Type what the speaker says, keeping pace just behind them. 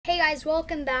guys,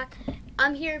 welcome back.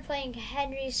 I'm here playing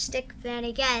Henry's Stickman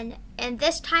again, and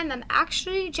this time I'm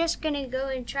actually just gonna go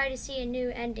and try to see a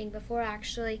new ending before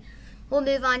we'll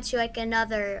move on to like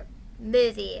another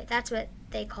movie. That's what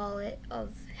they call it,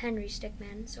 of Henry's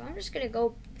Stickman. So I'm just gonna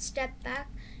go step back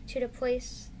to the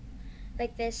place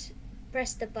like this,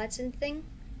 press the button thing.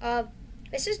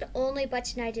 This is the only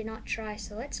button I did not try,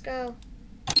 so let's go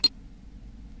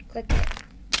click it.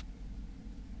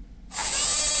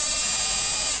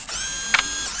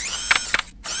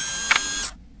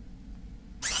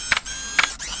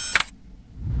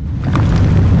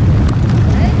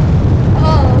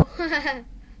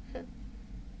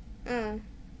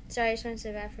 Sorry, I just went to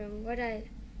the bathroom. Wait,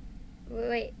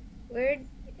 where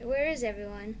is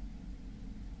everyone?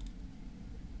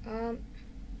 I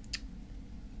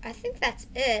think that's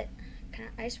it.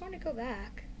 I just want to go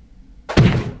back.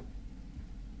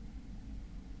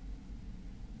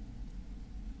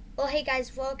 Well, hey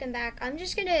guys, welcome back. I'm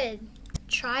just gonna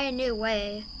try a new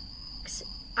way. 'Cause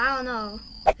I don't know.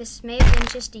 This may have been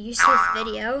just a useless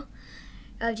video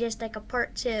of just like a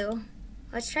part 2.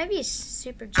 Let's try to be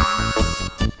super jump.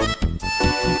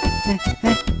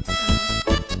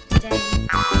 Dang.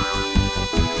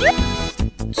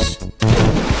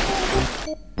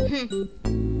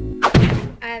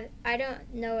 I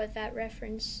don't know what that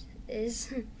reference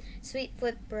is. Sweet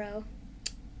flip, bro.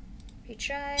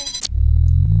 Retry.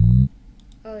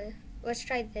 Oh, let's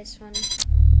try this one.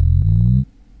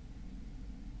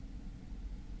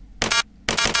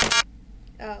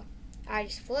 Oh, I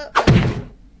just flew.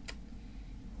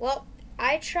 Well,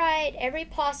 I tried every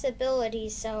possibility,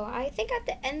 so I think I have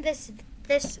to end this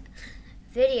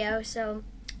video. So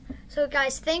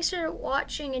guys, thanks for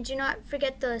watching, and do not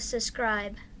forget to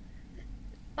subscribe.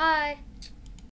 Bye.